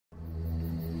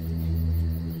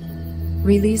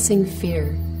Releasing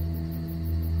fear.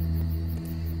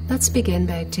 Let's begin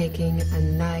by taking a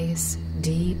nice,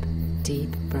 deep,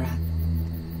 deep breath.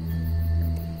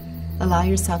 Allow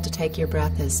yourself to take your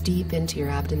breath as deep into your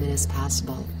abdomen as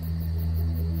possible.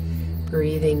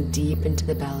 Breathing deep into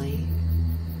the belly,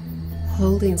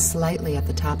 holding slightly at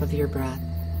the top of your breath,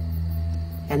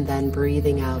 and then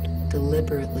breathing out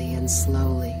deliberately and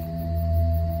slowly.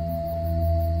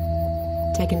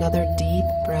 Take another deep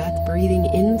breath, breathing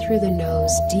in through the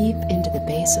nose, deep into the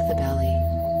base of the belly,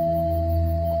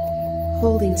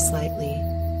 holding slightly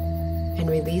and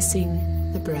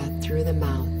releasing the breath through the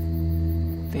mouth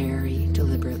very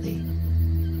deliberately.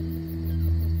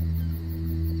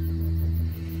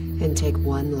 And take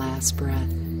one last breath,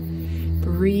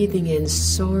 breathing in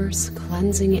source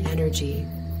cleansing energy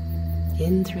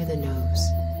in through the nose,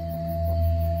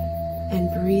 and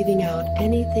breathing out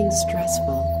anything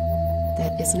stressful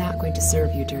that is not going to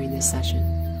serve you during this session.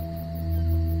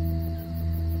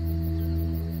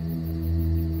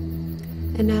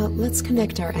 And now let's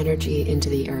connect our energy into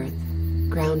the earth,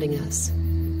 grounding us.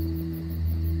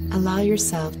 Allow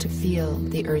yourself to feel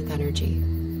the earth energy.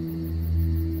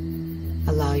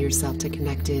 Allow yourself to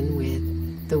connect in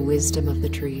with the wisdom of the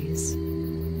trees,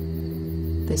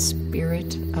 the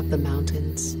spirit of the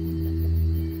mountains,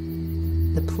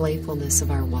 the playfulness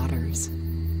of our waters,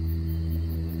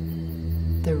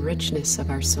 the richness of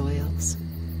our soils,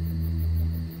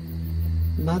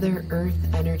 Mother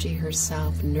Earth energy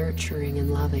herself, nurturing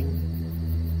and loving,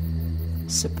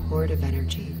 supportive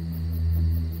energy,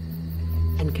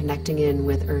 and connecting in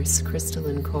with Earth's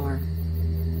crystalline core.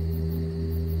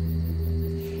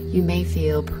 You may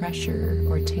feel pressure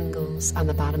or tingles on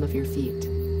the bottom of your feet.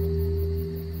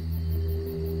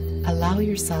 Allow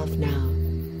yourself now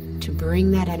to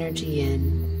bring that energy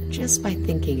in just by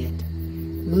thinking it,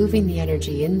 moving the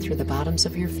energy in through the bottoms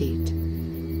of your feet,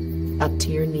 up to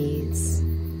your knees,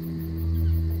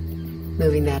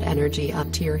 moving that energy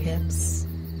up to your hips,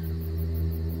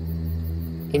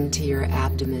 into your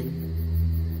abdomen,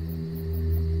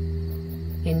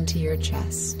 into your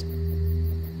chest,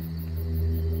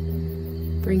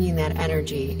 bringing that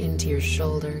energy into your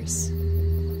shoulders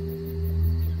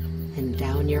and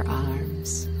down your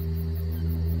arms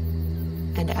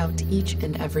and out to each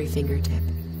and every fingertip.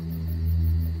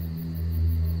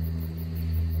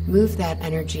 Move that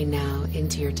energy now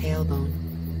into your tailbone,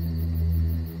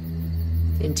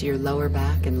 into your lower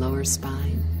back and lower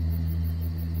spine,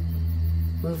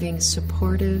 moving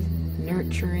supportive,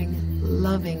 nurturing,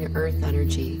 loving earth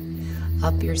energy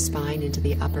up your spine into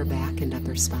the upper back and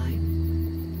upper spine.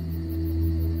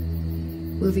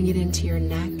 Moving it into your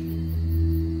neck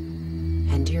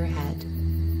and your head,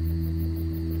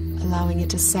 allowing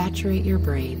it to saturate your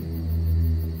brain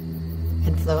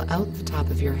and flow out the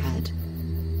top of your head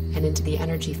and into the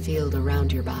energy field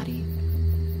around your body.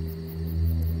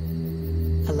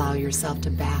 Allow yourself to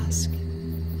bask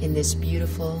in this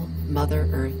beautiful Mother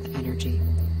Earth energy.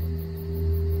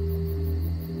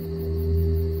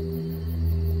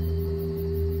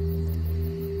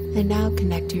 And now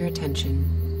connect your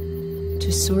attention to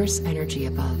source energy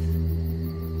above,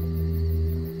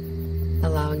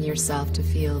 allowing yourself to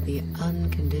feel the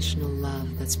unconditional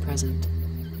love that's present,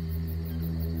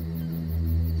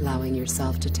 allowing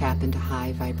yourself to tap into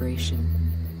high vibration,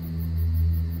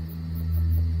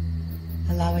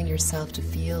 allowing yourself to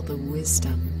feel the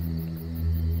wisdom,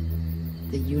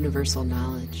 the universal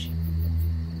knowledge.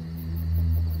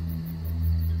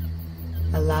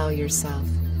 Allow yourself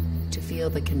to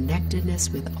feel the connectedness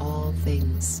with all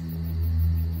things.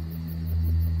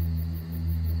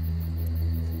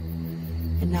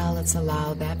 And now let's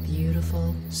allow that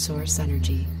beautiful source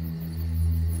energy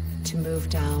to move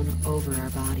down over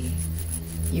our body.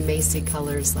 You may see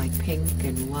colors like pink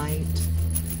and white,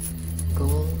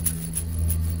 gold.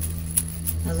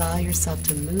 Allow yourself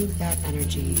to move that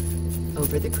energy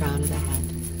over the crown of the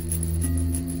head,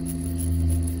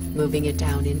 moving it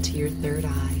down into your third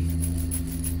eye,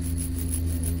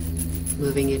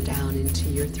 moving it down into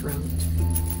your throat,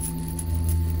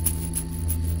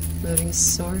 moving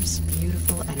source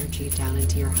beautiful energy down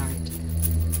into your heart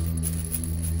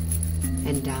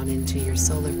and down into your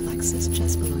solar plexus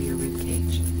just below your rib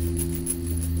cage,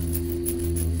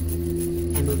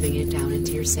 and moving it down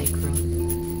into your sacrum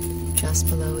just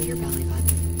below your belly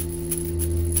button,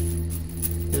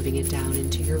 moving it down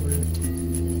into your root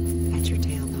at your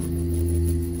tailbone,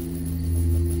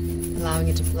 allowing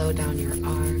it to flow down your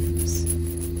arms,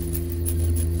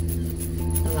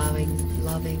 allowing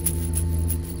loving,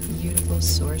 beautiful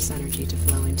source energy to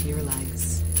flow into your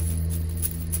legs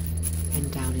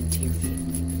and down into your feet.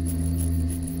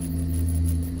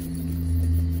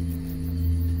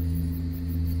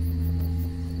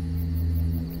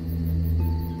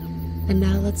 And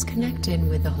now let's connect in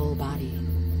with the whole body.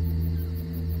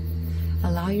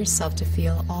 Allow yourself to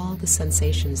feel all the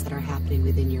sensations that are happening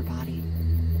within your body.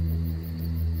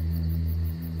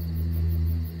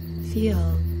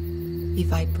 Feel the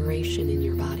vibration in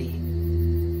your body,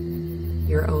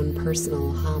 your own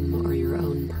personal hum or your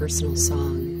own personal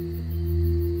song.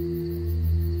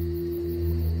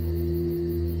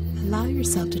 Allow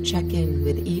yourself to check in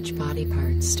with each body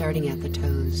part, starting at the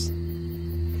toes,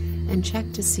 and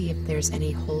check to see if there's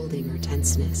any holding or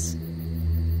tenseness.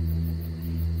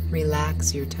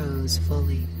 Relax your toes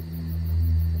fully.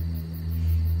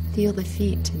 Feel the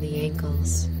feet and the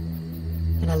ankles,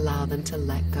 and allow them to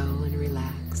let go and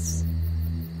relax.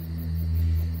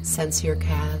 Sense your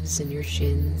calves and your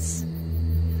shins,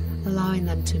 allowing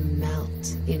them to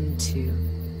melt into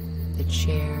the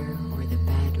chair or the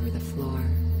bed or the floor.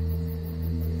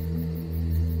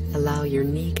 Allow your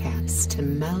kneecaps to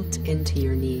melt into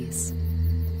your knees.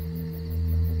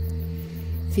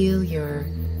 Feel your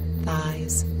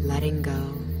thighs letting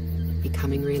go,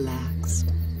 becoming relaxed.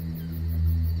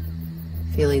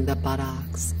 Feeling the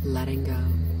buttocks letting go,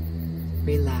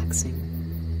 relaxing.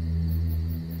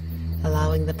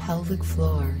 Allowing the pelvic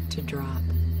floor to drop.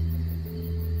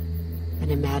 And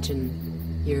imagine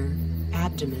your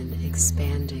abdomen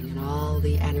expanding and all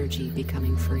the energy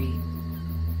becoming free.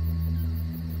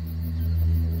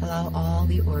 Allow all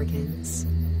the organs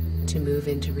to move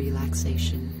into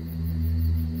relaxation.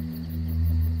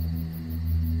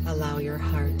 Allow your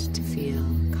heart to feel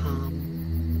calm.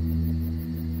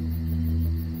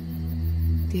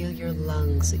 Feel your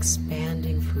lungs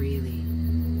expanding freely.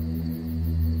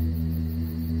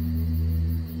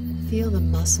 Feel the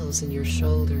muscles in your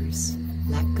shoulders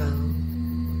let go.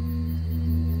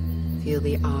 Feel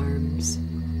the arms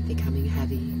becoming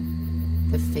heavy,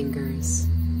 the fingers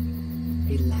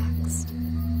relaxed.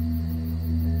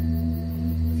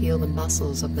 Feel the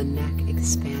muscles of the neck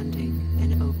expanding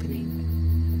and opening.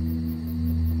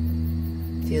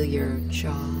 Feel your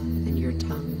jaw and your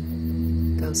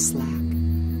tongue go slack.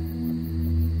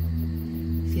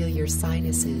 Feel your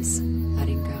sinuses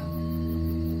letting go.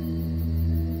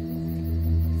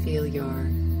 Feel your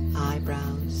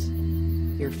eyebrows,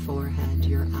 your forehead,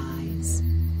 your eyes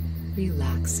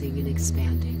relaxing and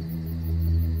expanding.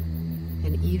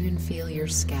 And even feel your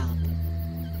scalp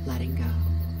letting go,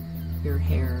 your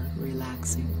hair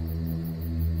relaxing.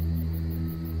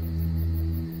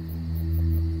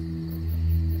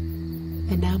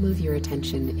 And now move your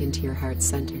attention into your heart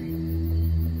center.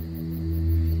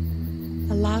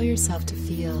 Allow yourself to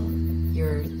feel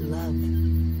your love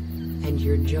and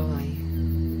your joy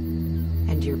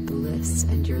and your bliss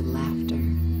and your laughter.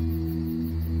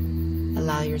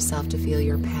 Allow yourself to feel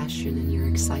your passion and your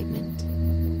excitement.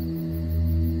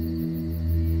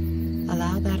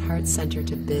 Allow that heart center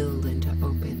to build and to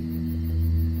open.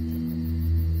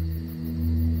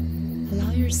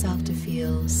 Allow yourself to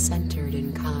feel centered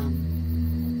and calm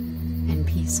and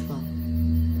peaceful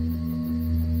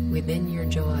within your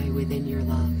joy, within your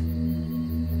love.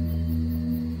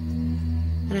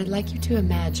 And I'd like you to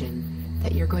imagine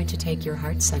that you're going to take your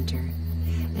heart center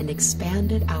and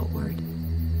expand it outward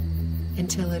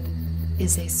until it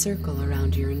is a circle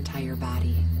around your entire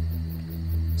body,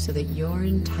 so that your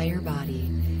entire body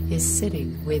is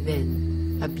sitting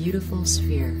within a beautiful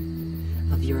sphere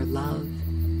of your love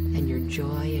and your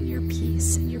joy and your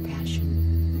peace and your passion.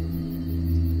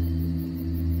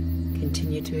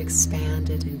 Continue to expand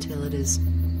it until it is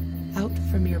out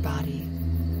from your body,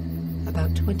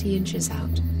 about 20 inches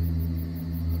out,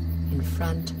 in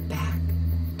front, back,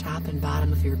 top and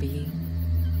bottom of your being.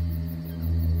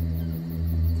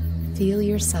 Feel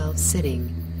yourself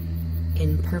sitting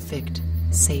in perfect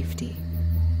safety.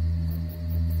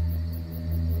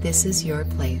 This is your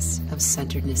place of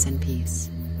centeredness and peace.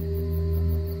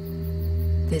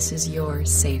 This is your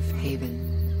safe haven.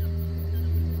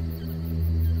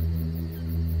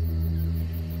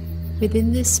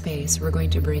 Within this space, we're going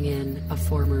to bring in a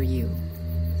former you.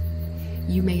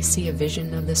 You may see a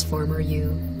vision of this former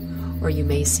you, or you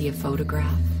may see a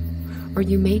photograph, or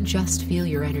you may just feel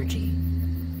your energy.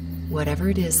 Whatever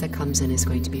it is that comes in is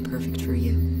going to be perfect for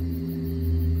you.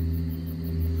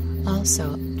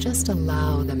 Also, just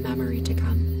allow the memory to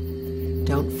come.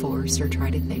 Don't force or try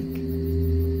to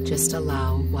think. Just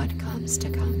allow what comes to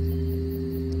come.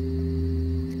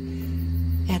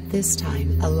 At this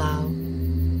time, allow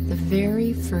the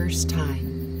very first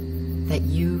time that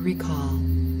you recall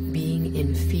being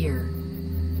in fear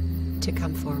to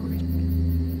come forward.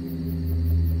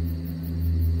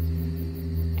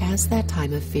 As that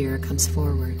time of fear comes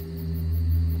forward,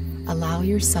 allow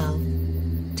yourself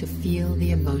to feel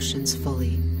the emotions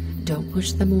fully. Don't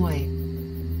push them away.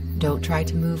 Don't try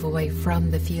to move away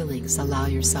from the feelings. Allow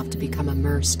yourself to become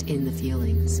immersed in the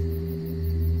feelings.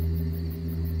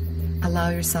 Allow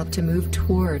yourself to move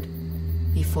toward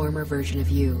the former version of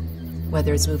you,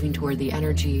 whether it's moving toward the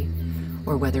energy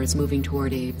or whether it's moving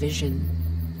toward a vision.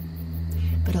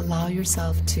 But allow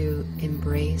yourself to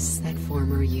embrace that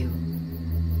former you,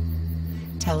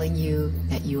 telling you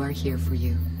that you are here for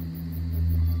you,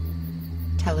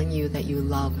 telling you that you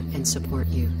love and support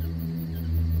you.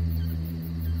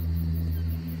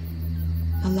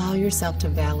 Allow yourself to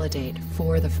validate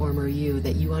for the former you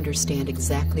that you understand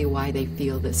exactly why they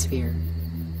feel this fear.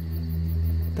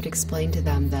 But explain to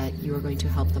them that you are going to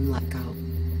help them let go.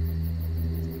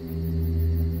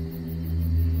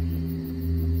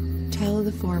 Tell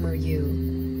the former you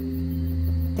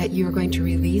that you are going to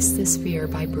release this fear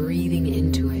by breathing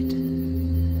into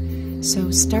it.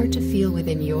 So start to feel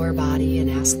within your body and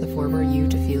ask the former you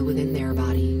to feel within their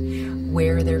body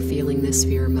where they're feeling this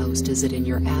fear most. Is it in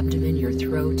your abdomen, your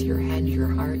throat, your head, your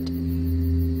heart?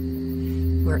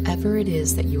 Wherever it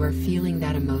is that you are feeling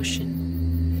that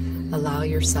emotion, allow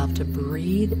yourself to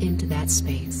breathe into that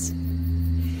space.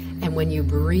 And when you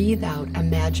breathe out,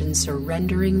 imagine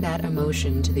surrendering that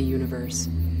emotion to the universe.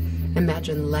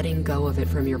 Imagine letting go of it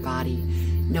from your body,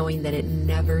 knowing that it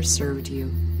never served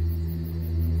you.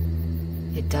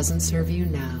 It doesn't serve you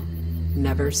now,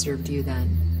 never served you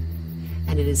then.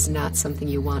 And it is not something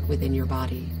you want within your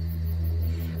body.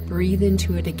 Breathe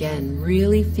into it again,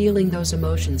 really feeling those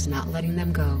emotions, not letting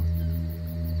them go.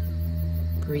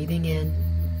 Breathing in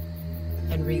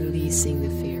and releasing the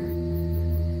fear.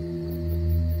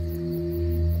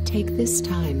 Take this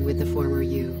time with the former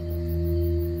you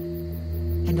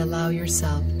and allow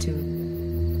yourself to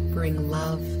bring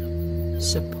love,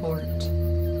 support,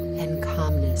 and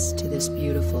calmness to this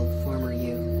beautiful former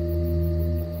you.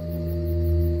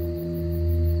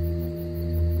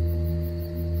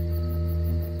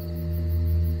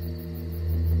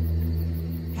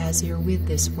 As you're with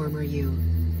this former you,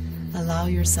 allow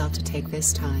yourself to take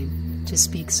this time to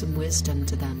speak some wisdom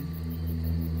to them.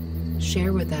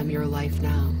 Share with them your life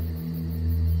now.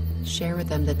 Share with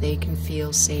them that they can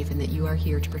feel safe and that you are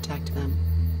here to protect them.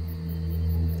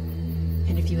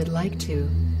 And if you would like to,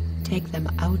 take them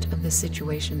out of the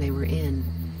situation they were in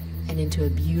and into a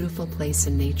beautiful place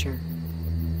in nature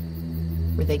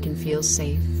where they can feel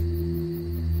safe,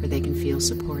 where they can feel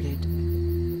supported,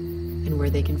 and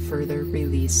where they can further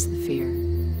release the fear.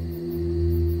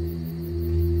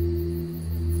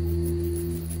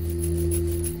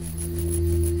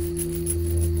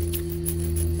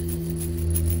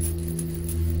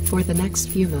 For the next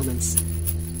few moments,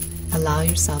 allow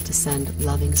yourself to send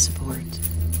loving support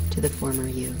to the former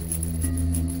you.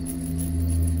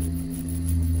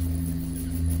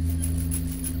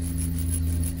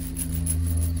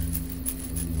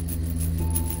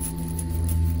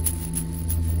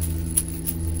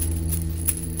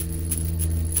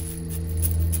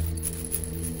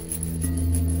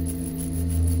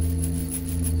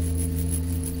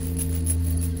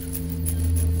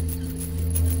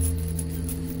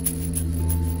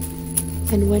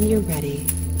 And when you're ready,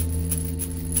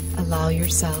 allow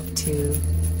yourself to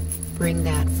bring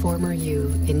that former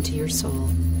you into your soul,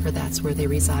 for that's where they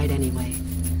reside anyway.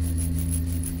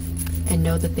 And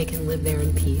know that they can live there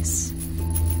in peace,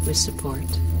 with support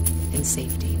and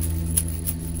safety.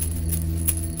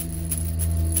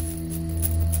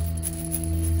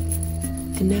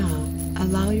 And now,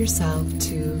 allow yourself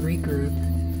to regroup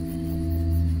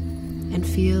and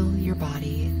feel your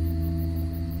body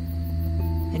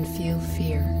and feel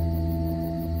fear.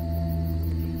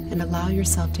 And allow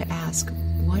yourself to ask,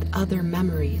 what other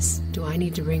memories do I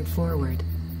need to bring forward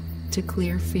to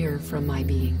clear fear from my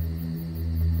being?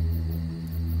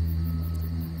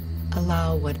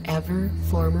 Allow whatever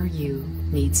former you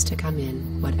needs to come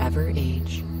in, whatever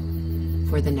age,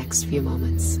 for the next few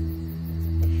moments.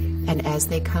 And as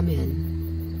they come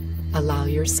in, allow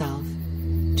yourself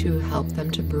to help them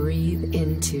to breathe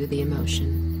into the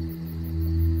emotion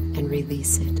and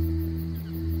release it.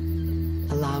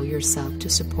 Allow yourself to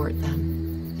support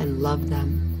them and love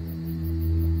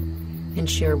them and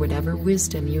share whatever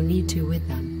wisdom you need to with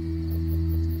them.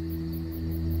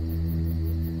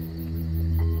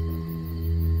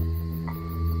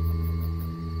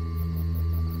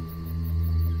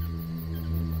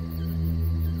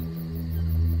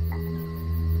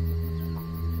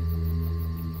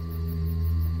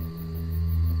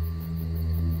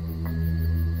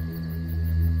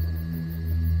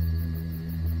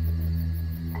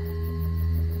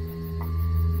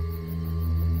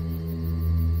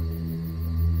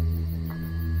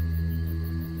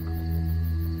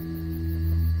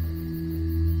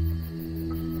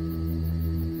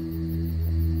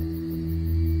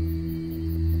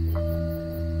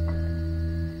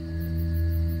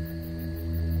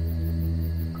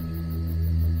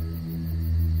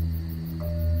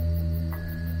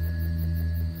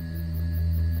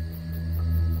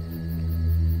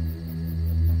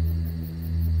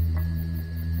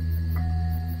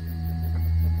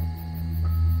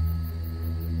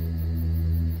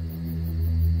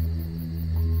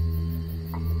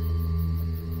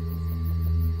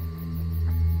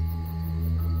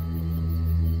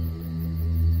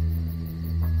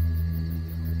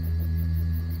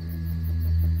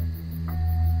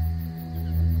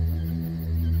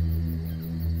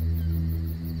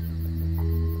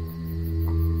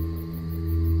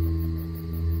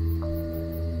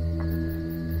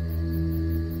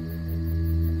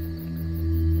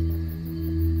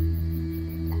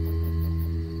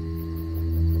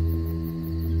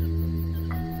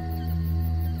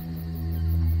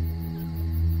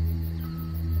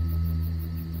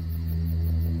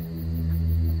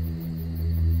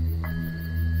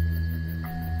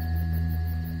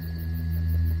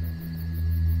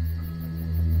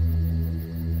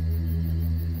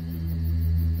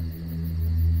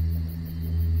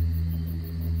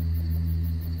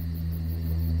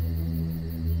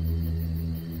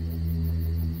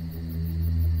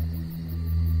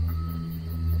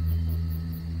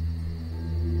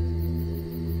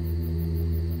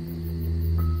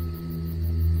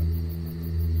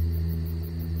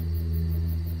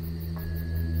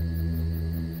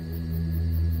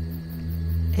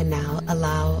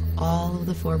 Allow all of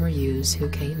the former yous who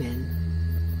came in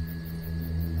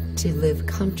to live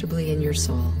comfortably in your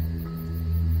soul,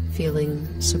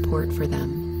 feeling support for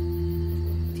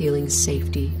them, feeling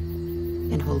safety,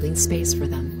 and holding space for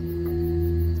them.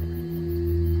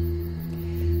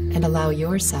 And allow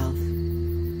yourself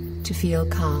to feel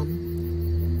calm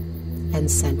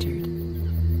and centered.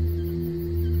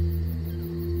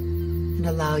 And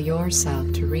allow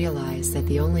yourself to realize that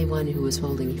the only one who was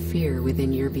holding fear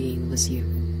within your being was you.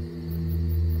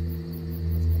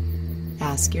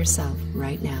 Ask yourself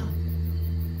right now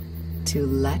to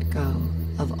let go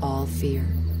of all fear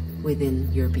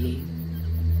within your being.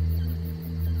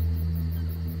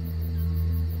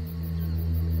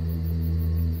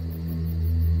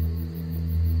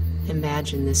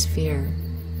 Imagine this fear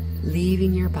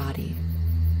leaving your body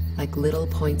like little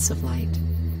points of light.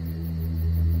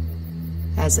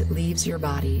 As it leaves your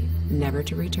body, never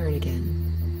to return again,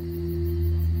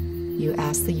 you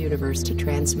ask the universe to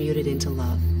transmute it into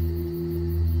love.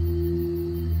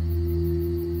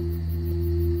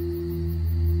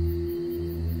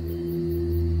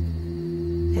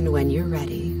 And when you're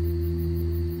ready,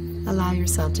 allow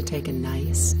yourself to take a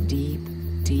nice, deep,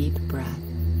 deep breath,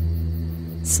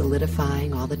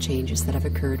 solidifying all the changes that have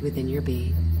occurred within your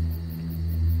being.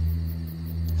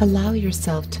 Allow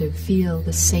yourself to feel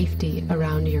the safety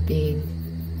around your being,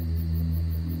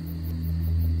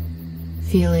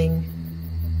 feeling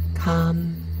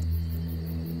calm,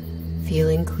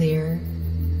 feeling clear,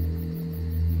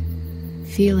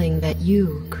 feeling that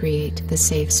you create the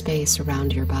safe space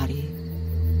around your body.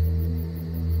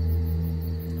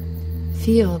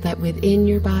 Feel that within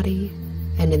your body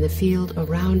and in the field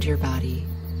around your body,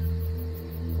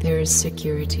 there is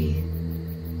security,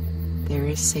 there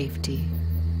is safety,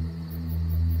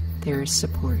 there is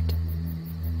support.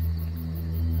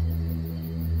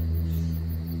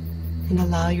 And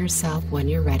allow yourself, when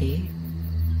you're ready,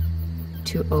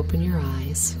 to open your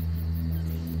eyes,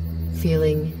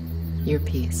 feeling your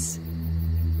peace.